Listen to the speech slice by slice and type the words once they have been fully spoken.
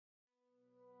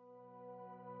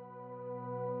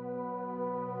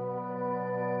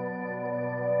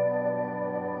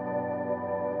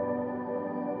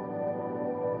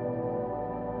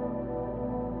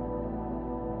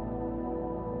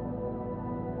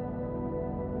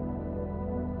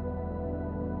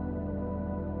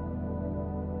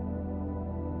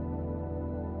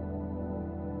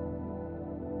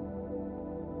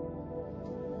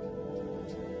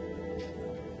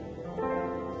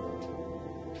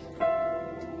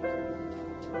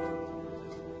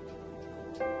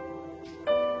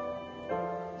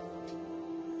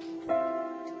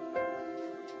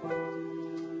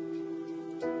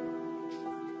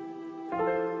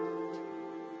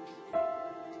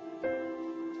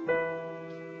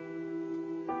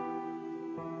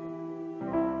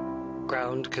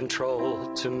Ground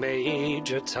control to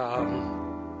Major Tom.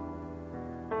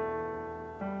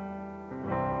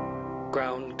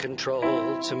 Ground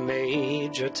control to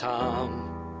Major Tom.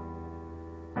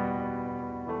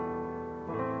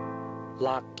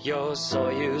 Lock your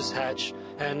Soyuz hatch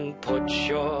and put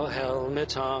your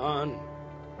helmet on.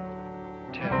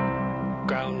 10,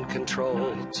 Ground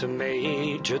control to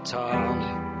Major Tom.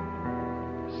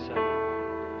 7,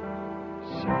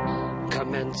 6,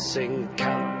 Commencing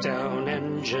countdown,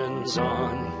 engines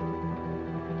on.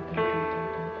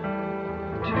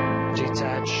 2,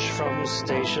 Detach from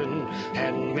station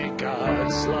and may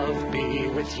God's love be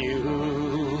with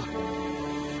you.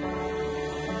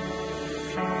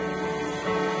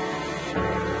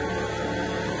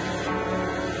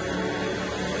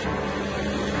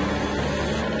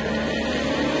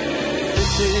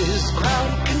 This is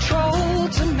ground control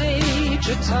to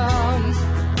Major Tom.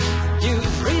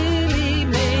 You've really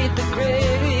made the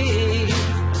grade,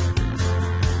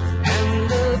 and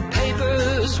the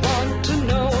papers want to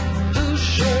know whose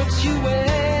shirts you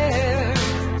wear.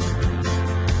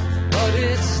 But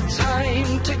it's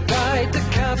time to guide the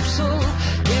capsule